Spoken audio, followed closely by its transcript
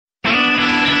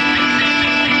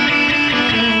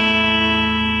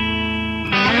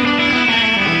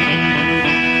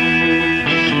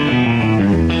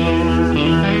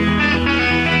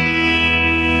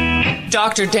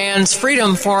Dr. Dan's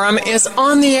Freedom Forum is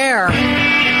on the air.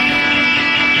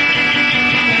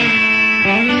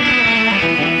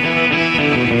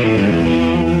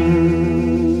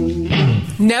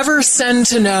 Never send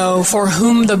to know for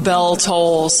whom the bell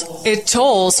tolls. It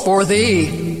tolls for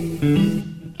thee.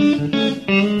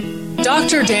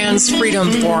 Dr. Dan's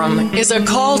Freedom Forum is a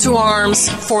call to arms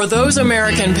for those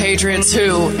American patriots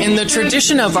who, in the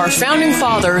tradition of our founding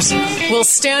fathers, will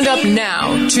stand up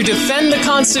now to defend the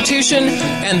Constitution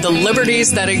and the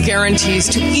liberties that it guarantees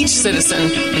to each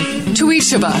citizen, to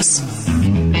each of us.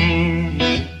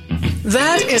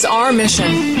 That is our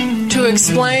mission, to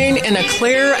explain in a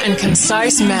clear and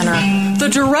concise manner the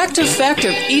direct effect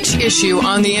of each issue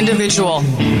on the individual,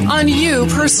 on you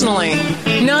personally,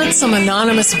 not some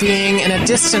anonymous being in a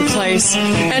distant place,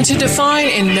 and to define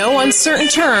in no uncertain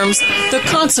terms the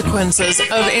consequences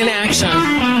of inaction.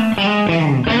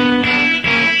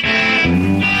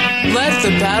 Let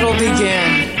the battle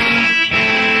begin.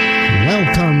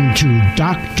 Welcome to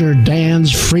Dr.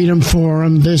 Dan's Freedom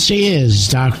Forum. This is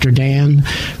Dr. Dan.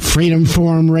 Freedom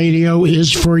Forum Radio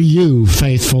is for you,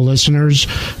 faithful listeners,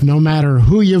 no matter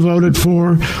who you voted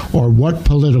for or what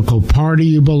political party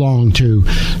you belong to.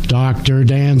 Dr.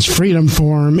 Dan's Freedom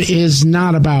Forum is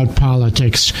not about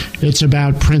politics. It's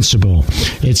about principle.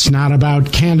 It's not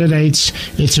about candidates.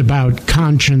 It's about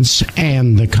conscience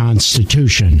and the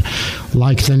Constitution.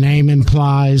 Like the name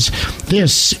implies,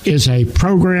 this is a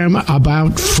program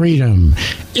about freedom,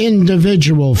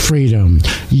 individual freedom,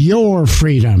 your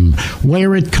freedom,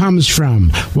 where it comes from,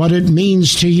 what it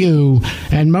means to you,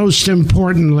 and most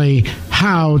importantly,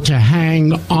 how to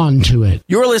hang on to it.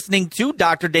 You're listening to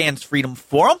Dr. Dan's Freedom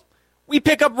Forum. We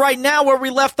pick up right now where we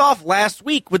left off last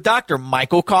week with Dr.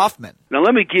 Michael Kaufman. Now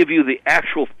let me give you the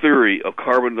actual theory of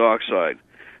carbon dioxide.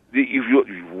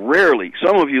 Rarely,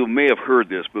 some of you may have heard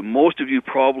this, but most of you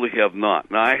probably have not.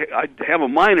 Now, I have a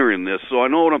minor in this, so I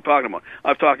know what I'm talking about.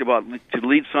 I've talked about to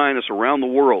lead scientists around the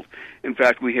world. In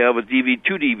fact, we have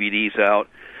two DVDs out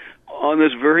on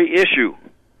this very issue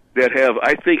that have,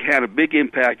 I think, had a big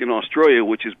impact in Australia,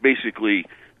 which is basically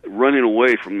running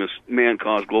away from this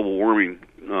man-caused global warming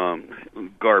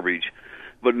garbage.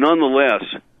 But nonetheless,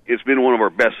 it's been one of our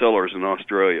best sellers in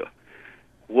Australia.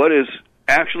 What is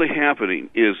actually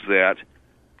happening is that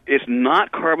it's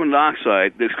not carbon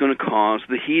dioxide that's going to cause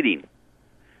the heating.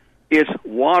 It's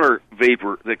water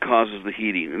vapor that causes the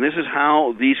heating. And this is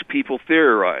how these people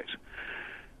theorize.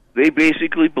 They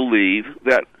basically believe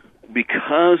that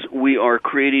because we are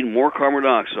creating more carbon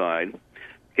dioxide,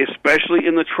 especially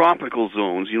in the tropical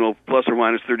zones, plus or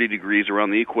minus 30 degrees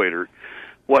around the equator,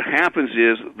 what happens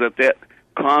is that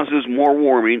causes more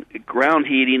warming, ground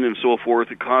heating, and so forth.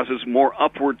 It causes more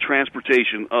upward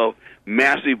transportation of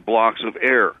massive blocks of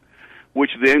air,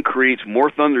 which then creates more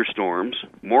thunderstorms,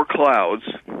 more clouds,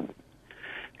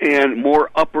 and more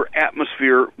upper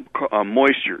atmosphere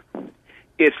moisture.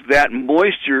 It's that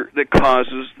moisture that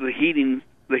causes the heat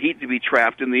to be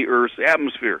trapped in the Earth's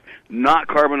atmosphere, not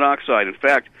carbon dioxide. In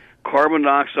fact, carbon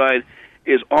dioxide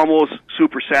is almost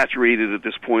supersaturated at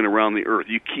this point around the Earth.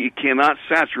 You cannot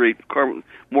saturate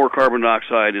more carbon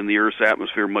dioxide in the Earth's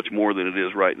atmosphere much more than it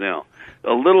is right now.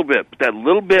 A little bit, but that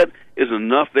little bit is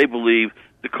enough, they believe,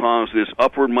 to cause this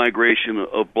upward migration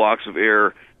of blocks of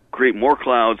air, create more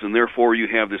clouds, and therefore you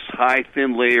have this high,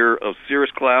 thin layer of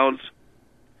cirrus clouds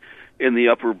in the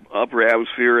upper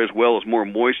atmosphere, as well as more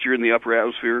moisture in the upper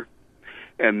atmosphere.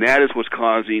 And that is what's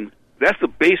causing. That's the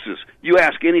basis. You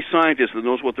ask any scientist that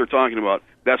knows what they're talking about,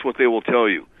 that's what they will tell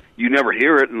you. You never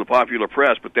hear it in the popular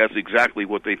press, but that's exactly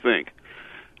what they think.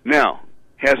 Now,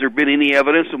 has there been any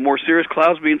evidence of more cirrus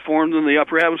clouds being formed in the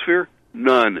upper atmosphere?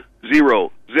 None.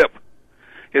 Zero. Zip.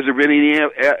 Has there been any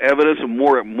evidence of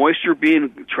more moisture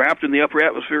being trapped in the upper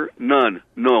atmosphere? None.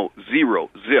 No. Zero.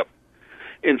 Zip.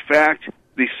 In fact,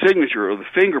 the signature or the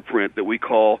fingerprint that we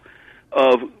call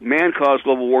of man-caused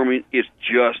global warming is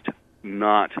just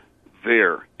not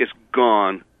there. It's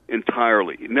gone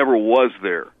entirely. It never was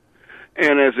there.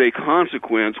 And as a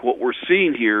consequence, what we're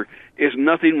seeing here is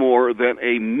nothing more than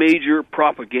a major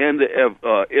propaganda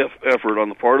effort on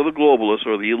the part of the globalists,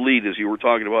 or the elite, as you were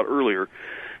talking about earlier,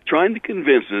 trying to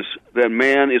convince us that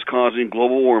man is causing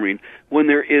global warming when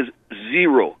there is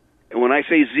zero. And when I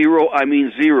say zero, I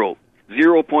mean zero.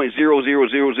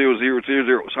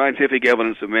 0.0000000 scientific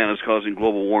evidence that man is causing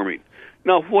global warming.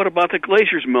 Now, what about the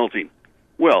glaciers melting?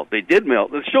 Well, they did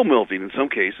melt. They're still melting in some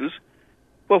cases.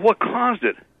 But what caused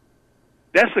it?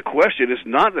 That's the question. It's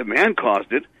not that man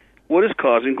caused it. What is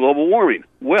causing global warming?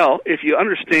 Well, if you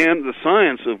understand the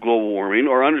science of global warming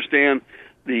or understand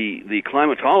the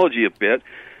climatology a bit,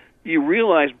 you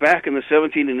realize back in the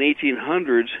 17 and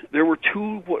 1800s, there were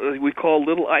two what we call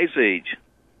little ice age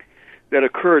that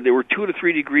occurred. They were 2 to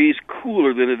 3 degrees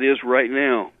cooler than it is right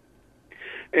now.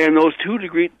 And those 2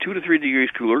 to 3 degrees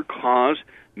cooler caused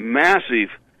massive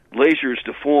glaciers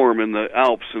to form in the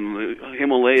Alps and the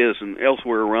Himalayas and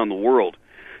elsewhere around the world.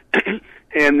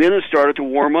 And then it started to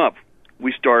warm up.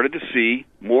 We started to see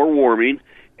more warming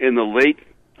in the late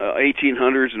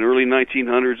 1800s and early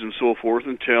 1900s and so forth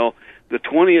until the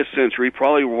 20th century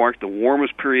probably marked the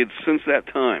warmest period since that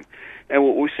time. And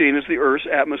what we've seen is the Earth's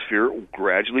atmosphere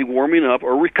gradually warming up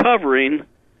or recovering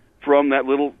from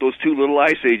those two little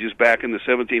ice ages back in the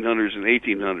 1700s and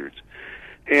 1800s.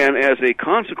 And as a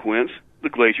consequence, the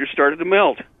glaciers started to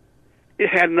melt. It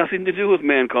had nothing to do with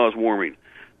man-caused warming.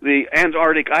 The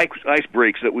Antarctic ice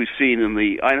breaks that we've seen in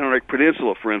the Antarctic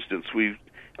Peninsula, for instance,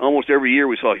 almost every year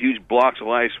we saw huge blocks of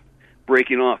ice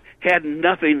breaking off, had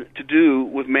nothing to do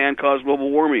with man-caused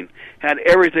global warming, had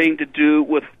everything to do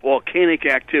with volcanic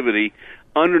activity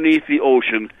underneath the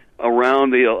ocean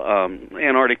around the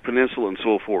Antarctic Peninsula and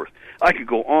so forth. I could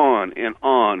go on and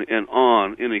on and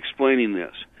on in explaining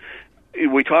this.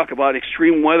 We talk about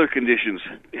extreme weather conditions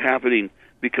happening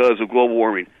because of global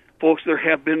warming. Folks, there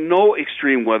have been no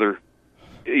extreme weather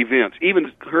events,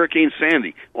 even Hurricane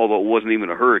Sandy, although it wasn't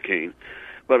even a hurricane.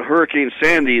 But Hurricane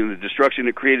Sandy and the destruction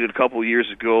it created a couple of years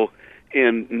ago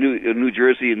in New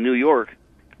Jersey and New York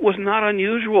was not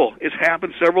unusual. It's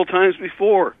happened several times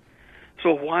before.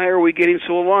 So why are we getting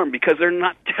so alarmed? Because they're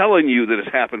not telling you that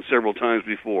it's happened several times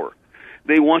before.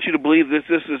 They want you to believe that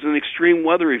this is an extreme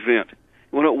weather event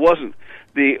when it wasn't.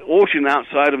 The ocean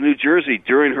outside of New Jersey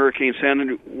during Hurricane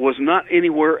Sandy was not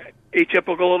anywhere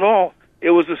atypical at all. It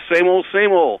was the same old,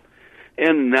 same old.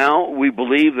 And now we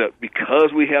believe that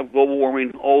because we have global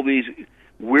warming, all these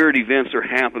weird events are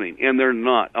happening, and they're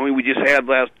not. I mean, we just had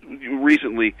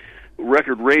recently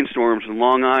record rainstorms in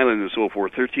Long Island and so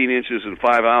forth, 13 inches in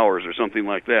 5 hours or something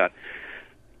like that.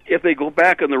 If they go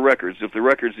back on the records, if the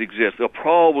records exist, they'll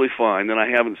probably find, and I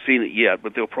haven't seen it yet,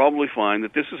 but they'll probably find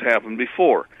that this has happened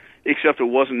before, except it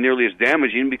wasn't nearly as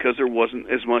damaging because there wasn't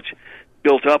as much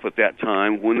built up at that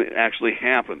time when it actually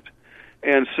happened.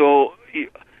 And so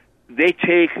they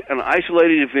take an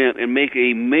isolated event and make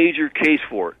a major case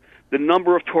for it. The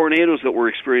number of tornadoes that we're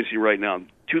experiencing right now,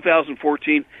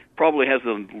 2014 probably has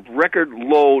the record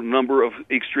low number of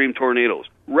extreme tornadoes.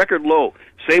 Record low.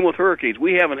 Same with hurricanes.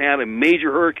 We haven't had a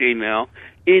major hurricane now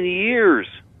in years,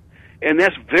 and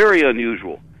that's very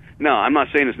unusual. Now, I'm not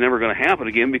saying it's never going to happen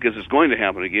again because it's going to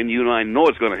happen again. You and I know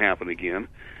it's going to happen again.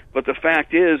 But the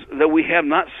fact is that we have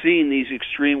not seen these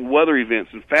extreme weather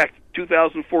events. In fact,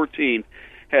 2014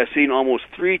 has seen almost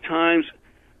 3 times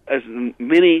as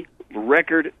many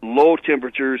record low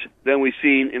temperatures than we've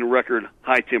seen in record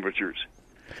high temperatures.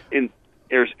 And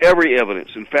there's every evidence.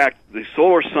 In fact, the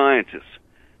solar scientists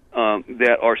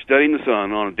that are studying the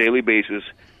sun on a daily basis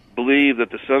believe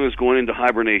that the sun is going into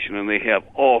hibernation, and they have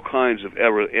all kinds of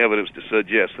evidence to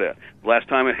suggest that. The last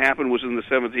time it happened was in the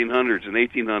 1700s and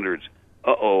 1800s.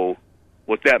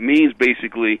 What that means,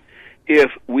 basically,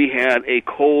 if we had a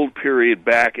cold period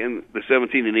back in the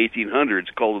 17 and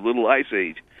 1800s called the Little Ice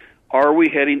Age, are we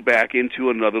heading back into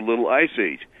another Little Ice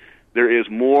Age? There is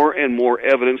more and more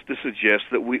evidence to suggest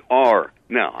that we are.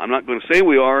 Now, I'm not going to say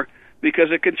we are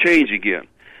because it can change again.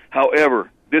 However,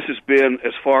 this has been,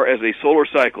 as far as a solar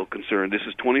cycle concerned, this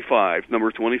is 25,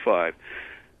 number 25.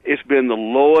 It's been the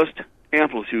lowest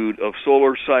amplitude of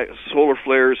solar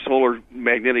flares, solar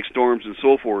magnetic storms, and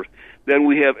so forth than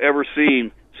we have ever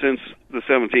seen since the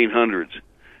 1700s.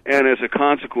 And as a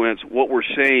consequence, what we're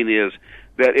saying is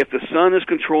that if the sun is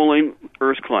controlling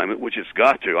Earth's climate, which it's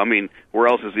got to, I mean, where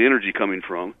else is the energy coming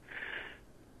from?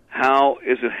 How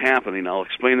is it happening? I'll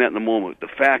explain that in a moment. The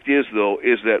fact is, though,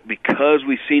 is that because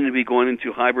we seem to be going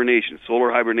into hibernation, solar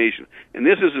hibernation, and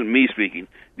this isn't me speaking,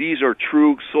 these are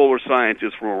true solar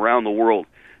scientists from around the world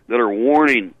that are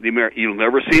warning the American. You'll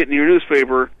never see it in your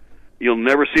newspaper. You'll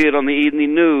never see it on the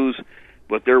evening news,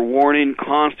 but they're warning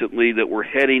constantly that we're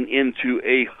heading into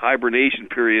a hibernation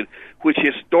period, which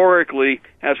historically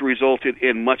has resulted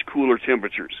in much cooler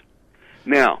temperatures.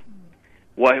 Now,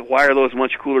 why are those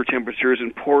much cooler temperatures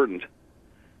important?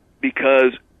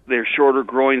 Because they're shorter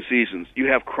growing seasons.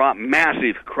 You have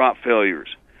massive crop failures,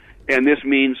 and this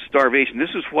means starvation.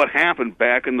 This is what happened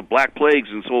back in the Black Plagues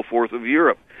and so forth of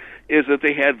Europe, is that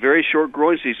they had very short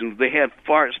growing seasons. They had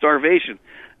starvation.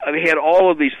 They had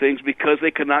all of these things because they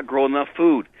could not grow enough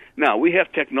food. Now, we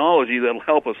have technology that will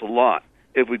help us a lot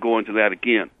if we go into that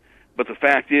again. But the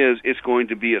fact is, it's going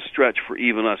to be a stretch for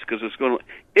even us because it's going to,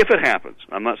 if it happens,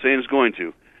 I'm not saying it's going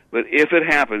to, but if it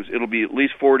happens, it'll be at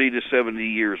least 40 to 70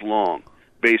 years long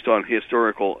based on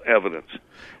historical evidence.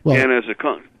 Well, And as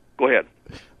go ahead.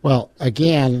 Well,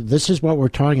 again, this is what we're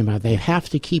talking about. They have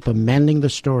to keep amending the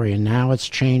story, and now it's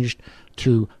changed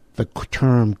to the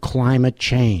term climate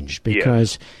change,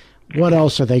 because what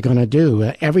else are they going to do?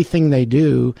 Everything they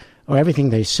do or everything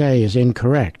they say is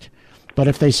incorrect. But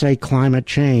if they say climate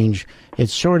change,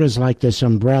 it's sort of like this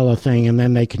umbrella thing, and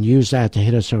then they can use that to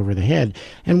hit us over the head.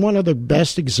 And one of the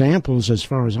best examples, as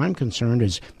far as I'm concerned,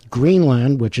 is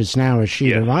Greenland, which is now a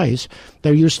sheet of ice.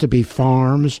 There used to be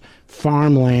farms,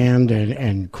 farmland,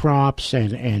 and crops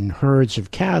and herds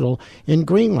of cattle in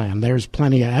Greenland. There's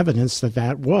plenty of evidence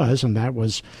that was, and that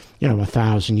was,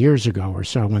 1,000 years ago or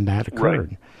so when that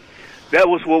occurred. Right. That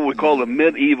was what we call the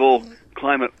medieval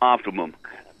climate optimum.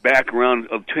 Back around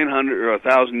 1,000 or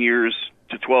 1,000 years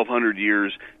to 1,200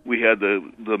 years, we had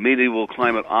the medieval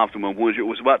climate optimum, which it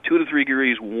was about 2 to 3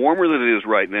 degrees warmer than it is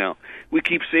right now. We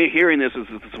keep hearing this as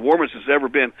it's the warmest it's ever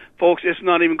been. Folks, it's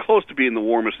not even close to being the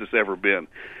warmest it's ever been.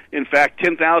 In fact,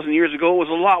 10,000 years ago, it was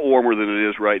a lot warmer than it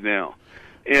is right now.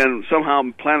 And somehow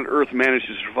planet Earth managed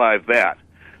to survive that.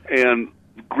 And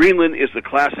Greenland is the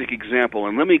classic example,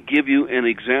 and let me give you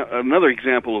another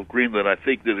example of Greenland I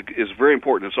think that is very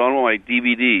important. It's on my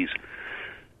DVDs.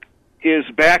 Is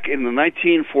back in the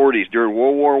 1940s during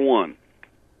World War I,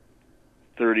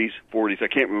 30s, 40s, I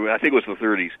can't remember, I think it was the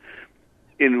 30s,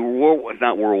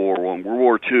 not World War I, World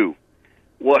War II.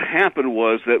 What happened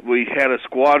was that we had a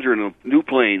squadron of new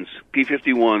planes,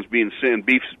 P-51s being sent,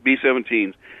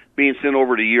 B-17s being sent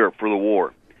over to Europe for the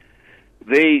war.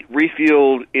 They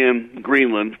refueled in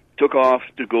Greenland, took off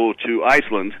to go to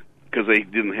Iceland, because they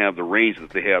didn't have the range that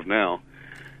they have now.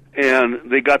 And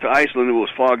they got to Iceland, it was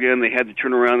fogged in, they had to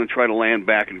turn around and try to land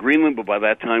back in Greenland, but by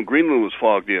that time Greenland was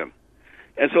fogged in.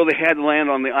 And so they had to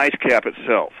land on the ice cap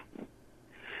itself.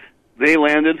 They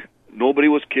landed, nobody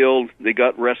was killed, they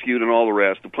got rescued and all the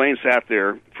rest. The plane sat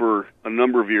there for a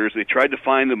number of years. They tried to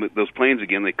find those planes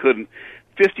again, they couldn't.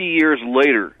 50 years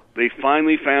later, they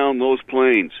finally found those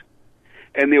planes.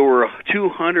 And they were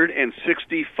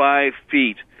 265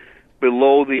 feet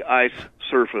below the ice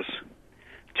surface.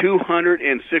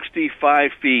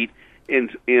 265 feet in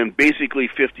basically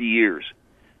 50 years.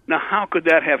 Now, how could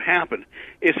that have happened?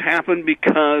 It's happened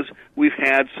because we've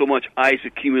had so much ice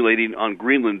accumulating on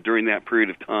Greenland during that period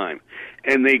of time.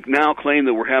 And they now claim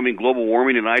that we're having global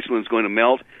warming and Iceland's going to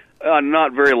melt.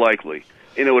 Not very likely.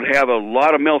 And it would have a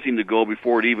lot of melting to go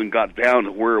before it even got down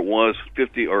to where it was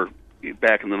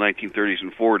back in the 1930s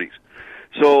and 40s.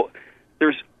 So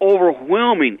there's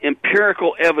overwhelming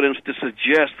empirical evidence to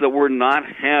suggest that we're not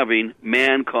having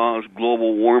man-caused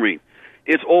global warming.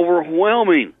 It's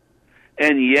overwhelming.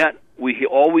 And yet,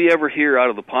 all we ever hear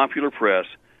out of the popular press,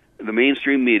 the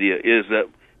mainstream media, is that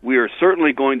we are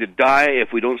certainly going to die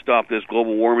if we don't stop this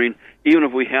global warming. Even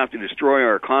if we have to destroy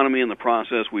our economy in the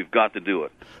process, we've got to do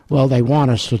it. Well, they want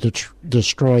us to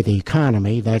destroy the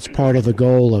economy. That's part of the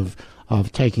goal of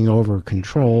taking over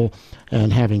control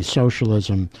and having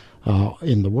socialism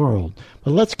in the world.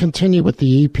 But let's continue with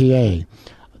the EPA.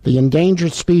 The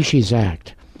Endangered Species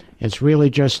Act. It's really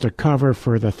just a cover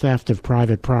for the theft of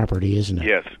private property, isn't it?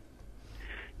 Yes,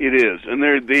 it is. And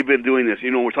they've been doing this.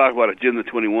 We're talking about Agenda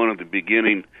 21 at the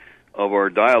beginning of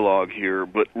our dialogue here,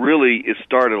 but really it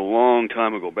started a long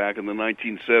time ago, back in the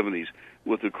 1970s,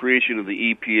 with the creation of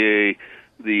the EPA,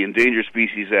 the Endangered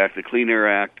Species Act, the Clean Air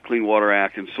Act, Clean Water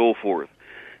Act, and so forth.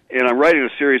 And I'm writing a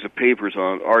series of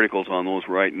articles on those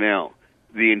right now.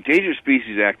 The Endangered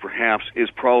Species Act, perhaps, is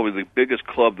probably the biggest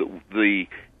club that the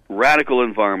radical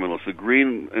environmentalists, the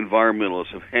green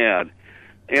environmentalists have had,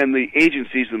 and the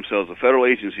agencies themselves, the federal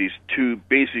agencies, to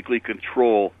basically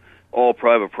control all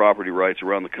private property rights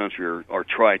around the country or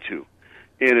try to.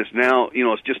 And it's now,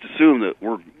 it's just assumed that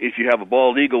if you have a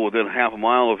bald eagle within half a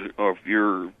mile of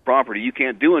your property, you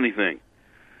can't do anything.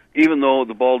 Even though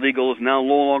the bald eagle is now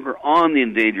no longer on the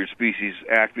Endangered Species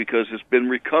Act because it's been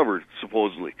recovered,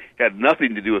 supposedly. It had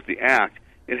nothing to do with the act.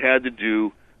 It had to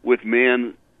do with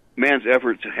man's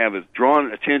effort to have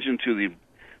drawn attention to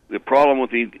the problem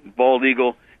with the bald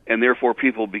eagle, and therefore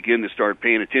people begin to start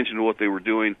paying attention to what they were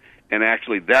doing, and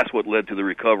actually that's what led to the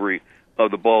recovery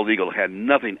of the bald eagle. It had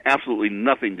nothing, absolutely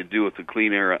nothing to do with the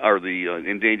Clean Air or the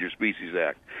Endangered Species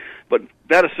Act. But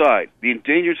that aside, the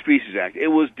Endangered Species Act, it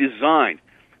was designed.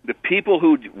 The people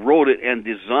who wrote it and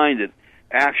designed it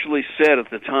actually said at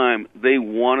the time they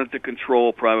wanted to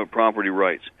control private property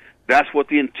rights. That's what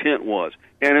the intent was,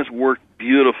 and it's worked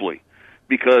beautifully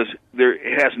because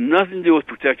it has nothing to do with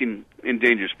protecting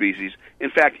endangered species.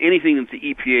 In fact, anything that the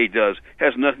EPA does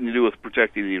has nothing to do with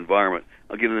protecting the environment.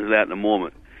 I'll get into that in a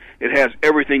moment. It has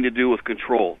everything to do with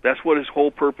control. That's what its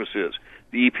whole purpose is.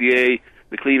 The EPA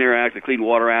the Clean Air Act, the Clean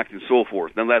Water Act, and so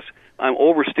forth. Now, I'm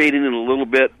overstating it a little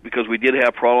bit because we did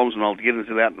have problems, and I'll get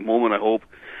into that in a moment, I hope.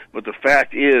 But the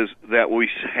fact is that we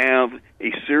have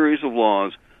a series of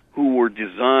laws who were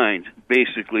designed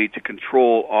basically to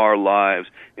control our lives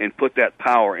and put that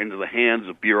power into the hands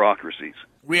of bureaucracies.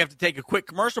 We have to take a quick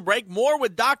commercial break. More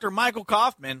with Dr. Michael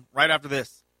Kaufman right after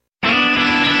this.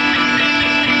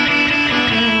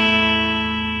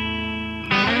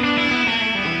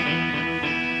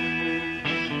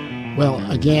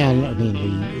 Well, again, I mean,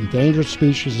 the Endangered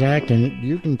Species Act, and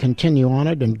you can continue on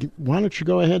it, and why don't you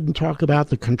go ahead and talk about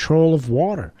the control of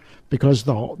water, because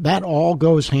that all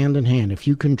goes hand in hand. If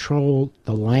you control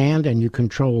the land and you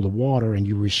control the water and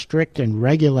you restrict and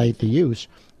regulate the use,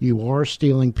 you are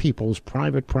stealing people's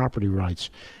private property rights,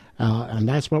 and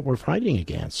that's what we're fighting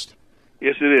against.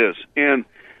 Yes, it is, and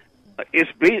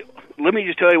let me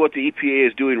just tell you what the EPA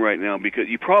is doing right now, because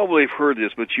you probably have heard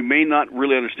this, but you may not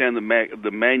really understand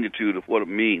the magnitude of what it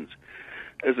means.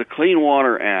 As the Clean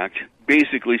Water Act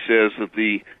basically says that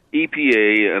the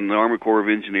EPA and the Army Corps of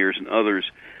Engineers and others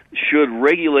should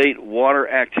regulate water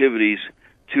activities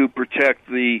to protect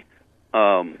the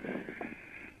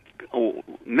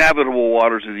navigable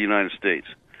waters of the United States.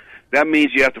 That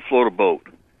means you have to float a boat.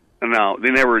 Now, they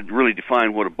never really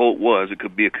defined what a boat was. It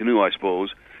could be a canoe, I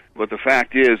suppose. But the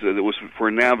fact is that it was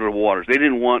for navigable waters. They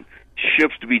didn't want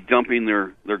ships to be dumping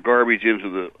their garbage into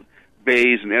the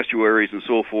bays and estuaries and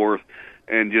so forth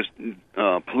and just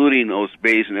polluting those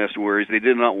bays and estuaries. They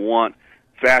did not want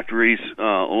factories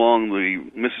along the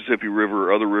Mississippi River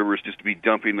or other rivers just to be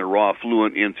dumping their raw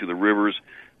effluent into the rivers.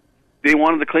 They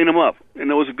wanted to clean them up, and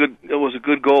it was a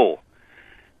good goal.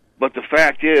 But the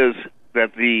fact is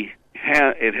that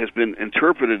it has been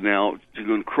interpreted now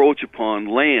to encroach upon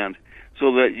land,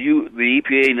 so that the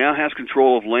EPA now has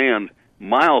control of land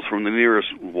miles from the nearest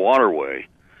waterway,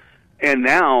 and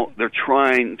now they're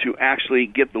trying to actually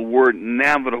get the word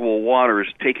navigable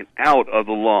waters taken out of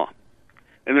the law.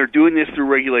 And they're doing this through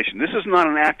regulation. This is not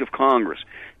an act of Congress.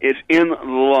 It's in the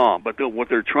law. But what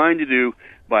they're trying to do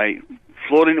by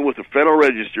floating it with the Federal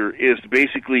Register is to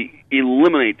basically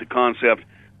eliminate the concept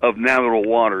of navigable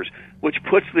waters, which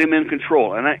puts them in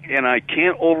control. And I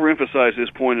can't overemphasize this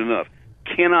point enough.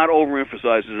 Cannot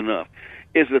overemphasize it enough,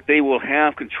 is that they will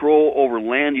have control over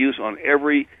land use on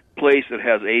every place that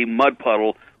has a mud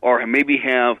puddle or maybe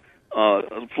have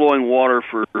flowing water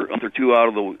for a month or two out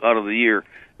of the year.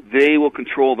 They will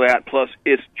control that, plus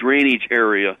its drainage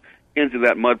area into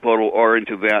that mud puddle or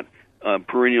into that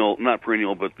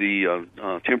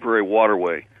temporary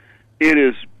waterway. It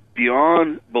is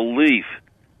beyond belief,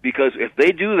 because if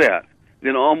they do that,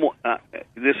 then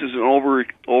this is an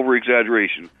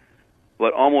over-exaggeration,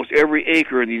 but almost every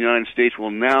acre in the United States will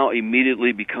now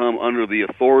immediately become under the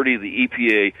authority of the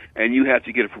EPA, and you have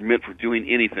to get a permit for doing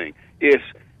anything. It's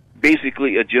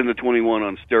basically Agenda 21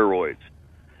 on steroids,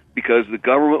 because the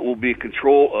government will be in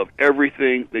control of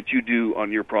everything that you do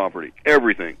on your property,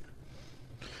 everything.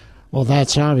 Well,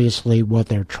 that's obviously what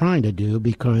they're trying to do,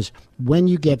 because when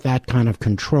you get that kind of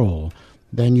control,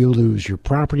 then you lose your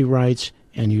property rights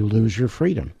and you lose your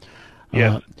freedom.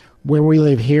 Yes. Where we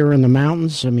live here in the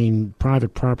mountains, I mean,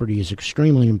 private property is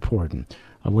extremely important.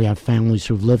 We have families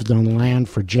who've lived on land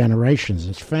for generations.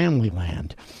 It's family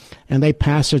land. And they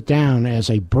pass it down as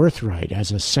a birthright,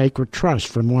 as a sacred trust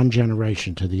from one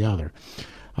generation to the other.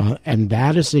 And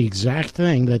that is the exact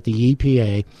thing that the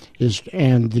EPA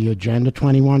and the Agenda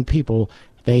 21 people,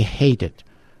 they hate it.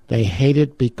 They hate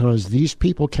it because these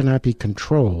people cannot be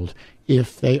controlled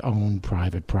if they own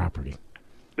private property.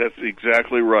 That's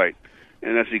exactly right.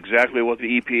 And that's exactly what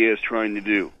the EPA is trying to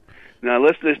do. Now,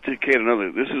 let's take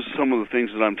another. This is some of the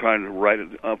things that I'm trying to write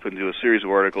up into a series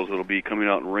of articles that will be coming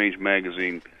out in Range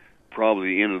Magazine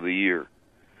probably the end of the year.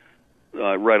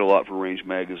 I write a lot for Range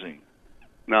Magazine.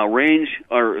 Now, the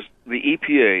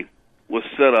EPA was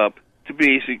set up to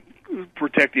basically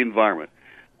protect the environment.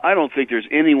 I don't think there's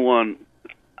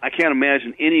I can't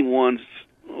imagine any one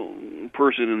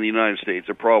person in the United States,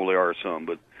 there probably are some,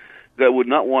 but that would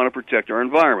not want to protect our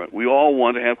environment. We all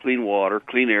want to have clean water,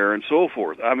 clean air, and so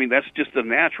forth. I mean, that's just the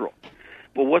natural.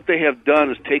 But what they have done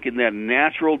is taken that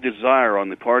natural desire on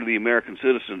the part of the American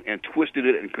citizen and twisted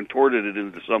it and contorted it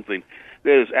into something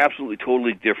that is absolutely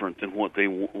totally different than what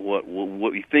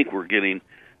we think we're getting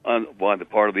by the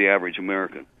part of the average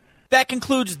American. That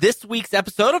concludes this week's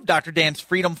episode of Dr. Dan's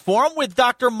Freedom Forum with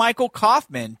Dr. Michael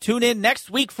Kaufman. Tune in next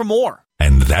week for more.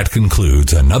 And that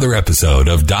concludes another episode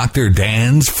of Dr.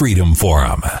 Dan's Freedom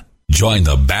Forum. Join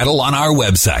the battle on our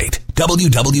website,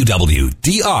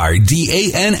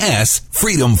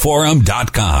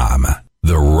 www.drdansfreedomforum.com.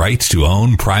 The right to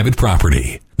own private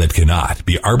property, that cannot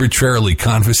be arbitrarily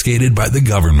confiscated by the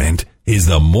government is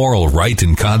the moral right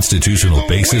and constitutional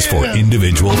basis for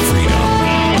individual freedom.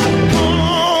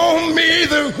 Call me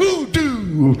the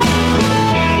hoodoo.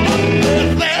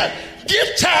 Let that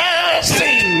guitar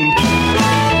sing.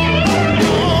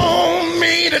 Call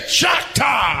me the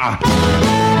Choctaw.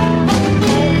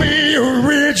 Call me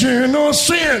original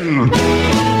sin.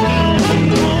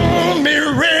 Call me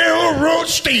railroad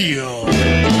steel.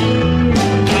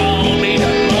 Call me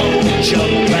the mojo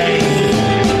man.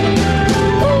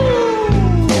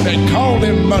 They call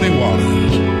them muddy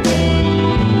waters.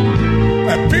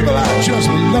 And people, I just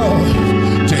love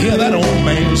to hear that old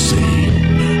man sing.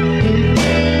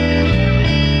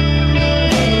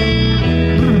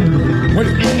 Wait.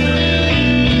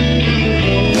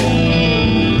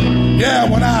 Yeah,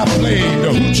 when I played the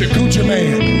Hoochie Coochie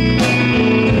Man,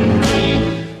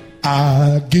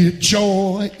 I get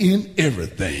joy in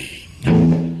everything.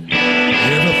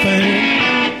 Everything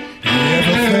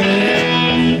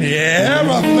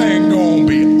gonna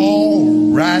be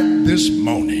all right this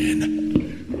morning.